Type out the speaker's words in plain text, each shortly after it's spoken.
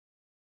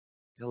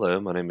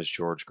Hello, my name is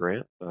George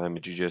Grant. I'm a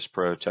GGS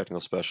Pro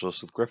Technical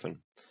Specialist with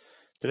Griffin.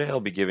 Today I'll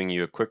be giving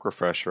you a quick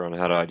refresher on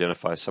how to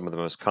identify some of the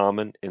most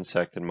common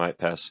insect and mite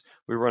pests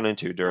we run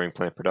into during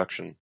plant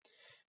production.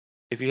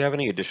 If you have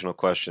any additional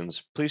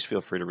questions, please feel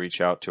free to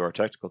reach out to our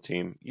technical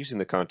team using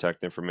the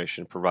contact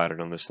information provided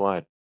on this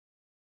slide.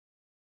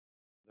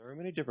 There are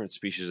many different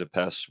species of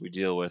pests we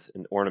deal with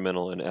in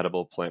ornamental and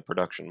edible plant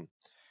production.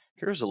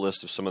 Here's a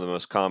list of some of the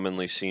most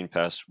commonly seen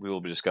pests we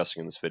will be discussing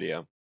in this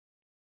video.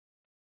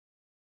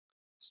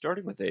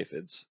 Starting with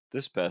aphids,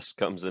 this pest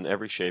comes in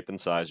every shape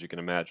and size you can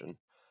imagine.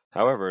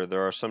 However,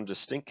 there are some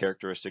distinct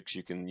characteristics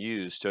you can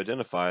use to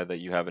identify that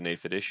you have an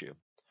aphid issue.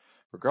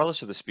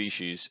 Regardless of the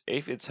species,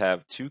 aphids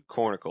have two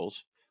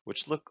cornicles,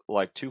 which look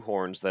like two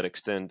horns that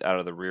extend out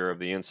of the rear of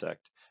the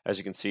insect, as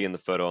you can see in the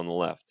photo on the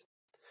left.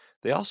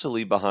 They also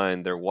leave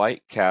behind their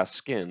white cast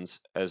skins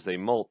as they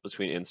molt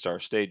between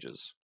instar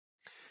stages.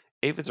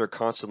 Aphids are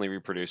constantly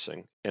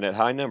reproducing, and at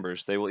high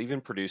numbers they will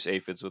even produce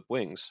aphids with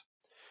wings,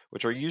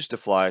 which are used to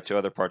fly to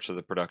other parts of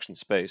the production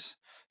space,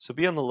 so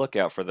be on the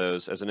lookout for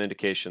those as an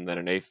indication that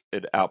an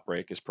aphid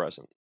outbreak is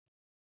present.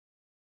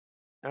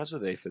 As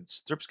with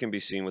aphids, thrips can be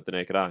seen with the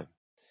naked eye.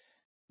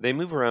 They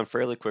move around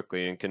fairly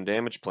quickly and can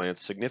damage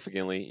plants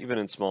significantly even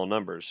in small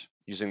numbers,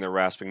 using their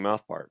rasping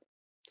mouthpart.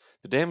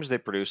 The damage they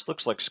produce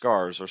looks like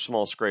scars or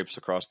small scrapes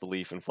across the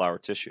leaf and flower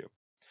tissue.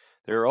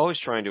 They are always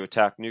trying to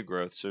attack new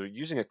growth, so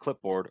using a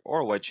clipboard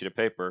or a white sheet of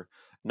paper,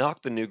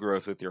 knock the new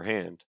growth with your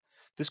hand.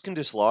 This can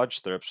dislodge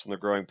thrips from their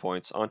growing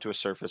points onto a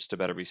surface to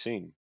better be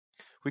seen.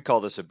 We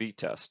call this a beat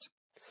test.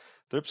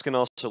 Thrips can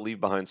also leave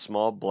behind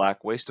small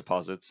black waste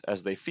deposits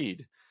as they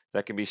feed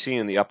that can be seen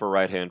in the upper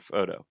right-hand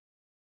photo.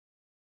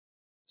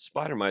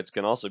 Spider mites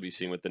can also be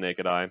seen with the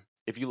naked eye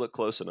if you look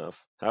close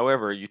enough.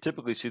 However, you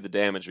typically see the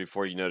damage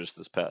before you notice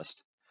this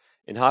pest.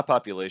 In high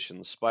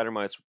populations, spider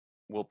mites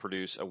will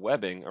produce a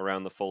webbing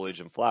around the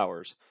foliage and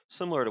flowers,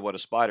 similar to what a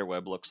spider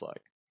web looks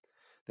like.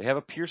 They have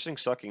a piercing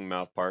sucking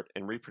mouthpart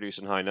and reproduce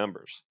in high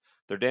numbers.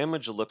 Their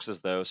damage looks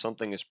as though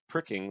something is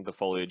pricking the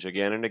foliage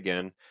again and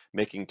again,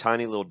 making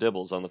tiny little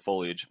dibbles on the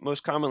foliage,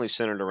 most commonly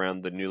centered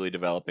around the newly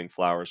developing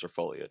flowers or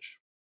foliage.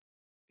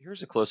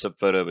 Here's a close-up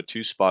photo of a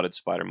two-spotted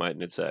spider mite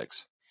and its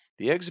eggs.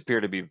 The eggs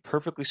appear to be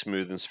perfectly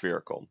smooth and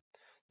spherical.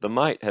 The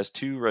mite has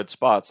two red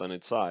spots on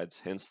its sides,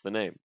 hence the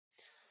name.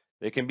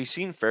 They can be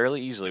seen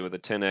fairly easily with a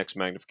 10x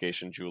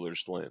magnification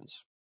jeweler's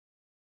lens.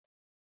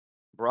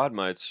 Broad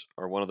mites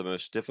are one of the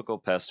most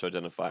difficult pests to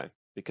identify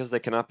because they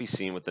cannot be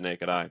seen with the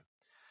naked eye.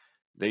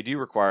 They do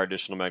require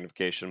additional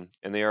magnification,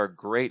 and they are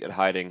great at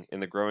hiding in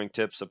the growing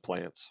tips of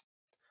plants.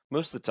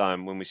 Most of the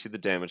time, when we see the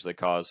damage they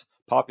cause,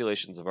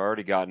 populations have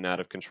already gotten out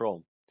of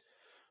control.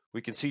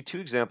 We can see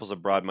two examples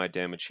of broad mite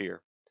damage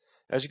here.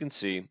 As you can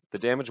see, the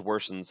damage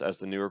worsens as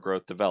the newer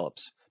growth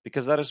develops,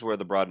 because that is where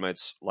the broad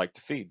mites like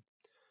to feed,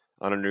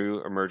 on a new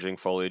emerging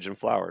foliage and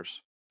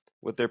flowers.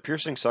 With their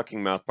piercing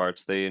sucking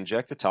mouthparts, they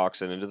inject the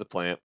toxin into the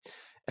plant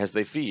as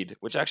they feed,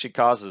 which actually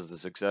causes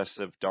this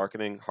excessive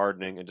darkening,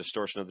 hardening, and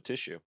distortion of the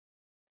tissue.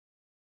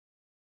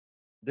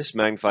 This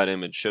magnified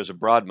image shows a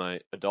broad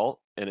mite, adult,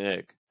 and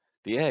egg.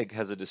 The egg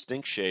has a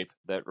distinct shape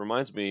that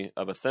reminds me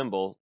of a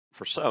thimble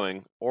for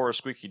sewing or a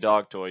squeaky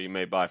dog toy you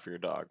may buy for your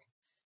dog.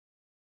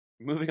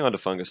 Moving on to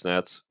fungus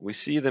gnats, we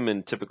see them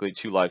in typically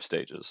two life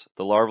stages,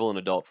 the larval and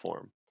adult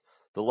form.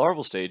 The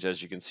larval stage,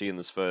 as you can see in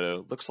this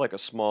photo, looks like a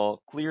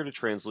small, clear to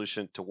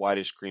translucent to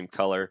whitish cream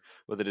color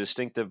with a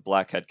distinctive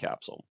black head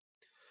capsule.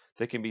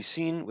 They can be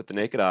seen with the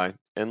naked eye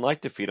and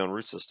like to feed on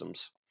root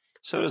systems.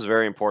 So it is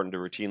very important to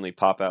routinely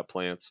pop out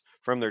plants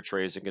from their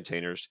trays and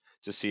containers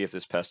to see if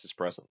this pest is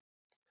present.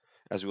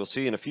 As we will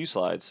see in a few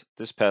slides,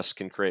 this pest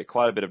can create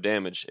quite a bit of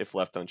damage if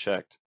left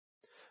unchecked.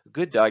 A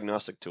good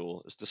diagnostic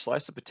tool is to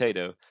slice a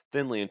potato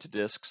thinly into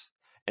discs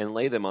and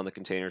lay them on the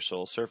container's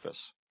soil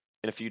surface.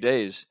 In a few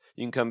days,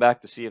 you can come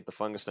back to see if the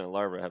fungus gnat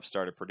larvae have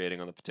started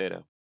predating on the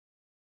potato.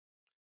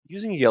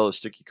 Using a yellow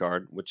sticky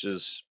card, which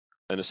is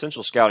an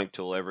essential scouting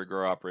tool every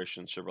grow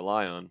operation should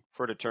rely on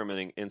for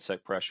determining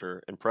insect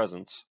pressure and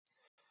presence,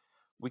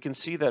 we can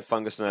see that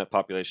fungus gnat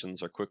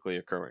populations are quickly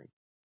occurring.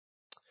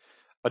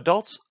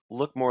 Adults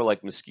look more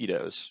like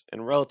mosquitoes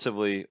and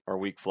relatively are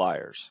weak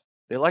flyers.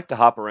 They like to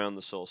hop around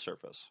the soil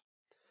surface.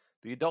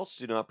 The adults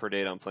do not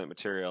predate on plant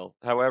material.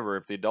 However,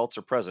 if the adults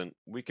are present,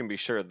 we can be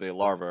sure the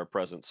larvae are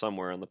present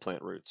somewhere on the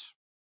plant roots.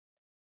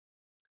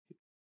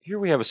 Here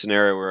we have a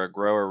scenario where a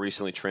grower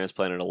recently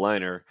transplanted a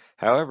liner,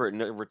 however it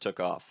never took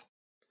off.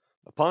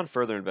 Upon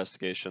further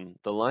investigation,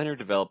 the liner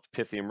developed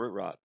Pythium root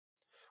rot.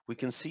 We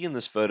can see in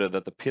this photo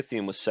that the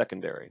Pythium was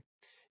secondary.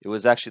 It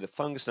was actually the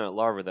fungus gnat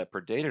larvae that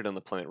predated on the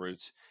plant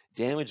roots,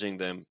 damaging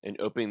them and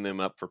opening them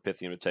up for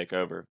Pythium to take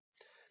over.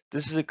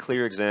 This is a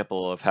clear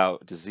example of how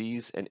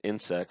disease and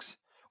insects,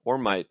 or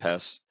mite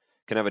pests,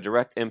 can have a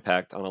direct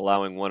impact on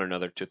allowing one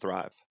another to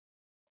thrive.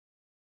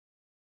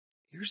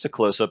 Here's a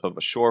close-up of a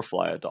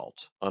shorefly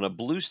adult on a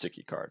blue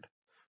sticky card.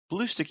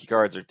 Blue sticky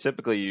cards are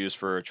typically used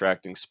for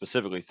attracting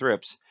specifically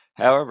thrips.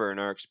 However, in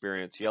our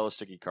experience, yellow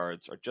sticky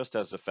cards are just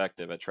as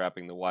effective at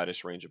trapping the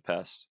widest range of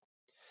pests.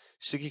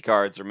 Sticky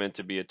cards are meant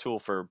to be a tool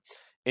for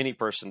any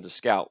person to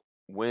scout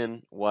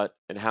when, what,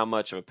 and how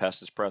much of a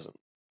pest is present.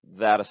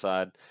 That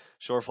aside,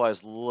 shore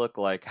flies look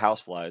like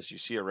houseflies you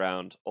see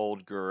around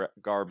old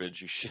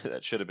garbage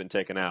that should have been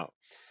taken out.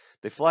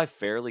 They fly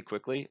fairly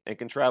quickly and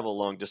can travel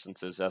long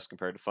distances as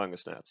compared to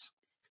fungus gnats.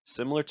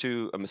 Similar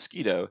to a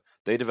mosquito,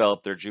 they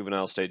develop their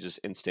juvenile stages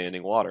in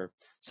standing water,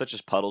 such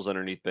as puddles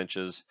underneath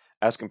benches,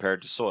 as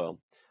compared to soil.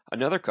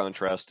 Another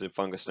contrast to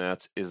fungus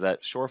gnats is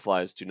that shore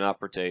flies do not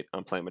predate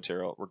on plant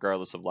material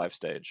regardless of life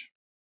stage.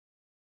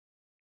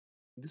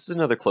 This is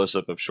another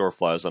close-up of shore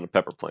flies on a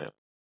pepper plant.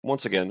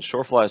 Once again,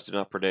 shore flies do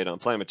not predate on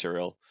plant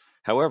material.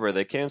 However,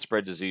 they can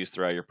spread disease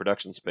throughout your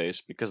production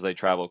space because they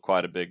travel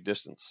quite a big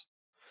distance.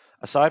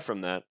 Aside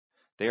from that,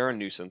 they are a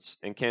nuisance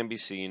and can be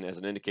seen as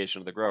an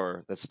indication of the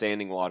grower that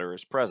standing water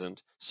is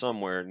present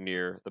somewhere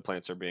near the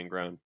plants are being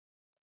grown.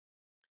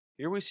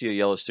 Here we see a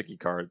yellow sticky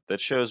card that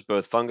shows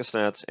both fungus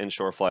gnats and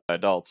shore fly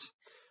adults,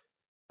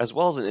 as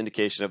well as an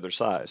indication of their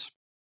size.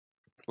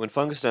 When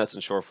fungus gnats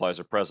and shore flies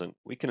are present,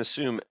 we can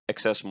assume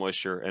excess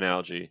moisture and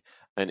algae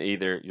in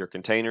either your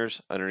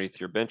containers, underneath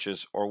your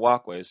benches, or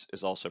walkways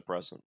is also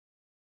present.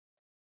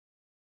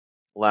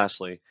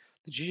 Lastly,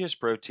 the GS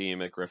Pro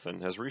team at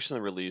Griffin has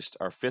recently released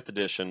our 5th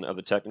edition of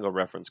the Technical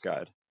Reference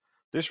Guide.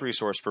 This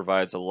resource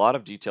provides a lot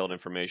of detailed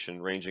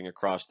information ranging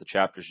across the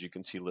chapters you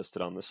can see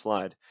listed on this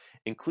slide,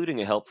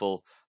 including a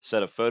helpful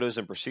set of photos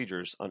and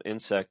procedures on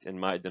insect and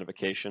mite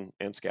identification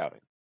and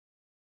scouting.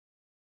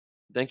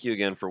 Thank you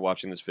again for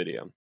watching this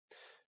video.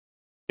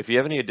 If you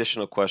have any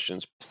additional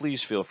questions,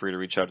 please feel free to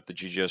reach out to the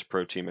GGS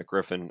Pro team at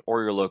Griffin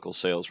or your local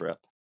sales rep.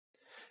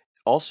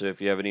 Also,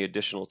 if you have any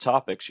additional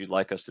topics you'd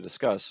like us to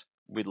discuss,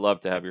 we'd love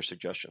to have your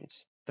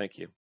suggestions. Thank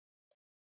you.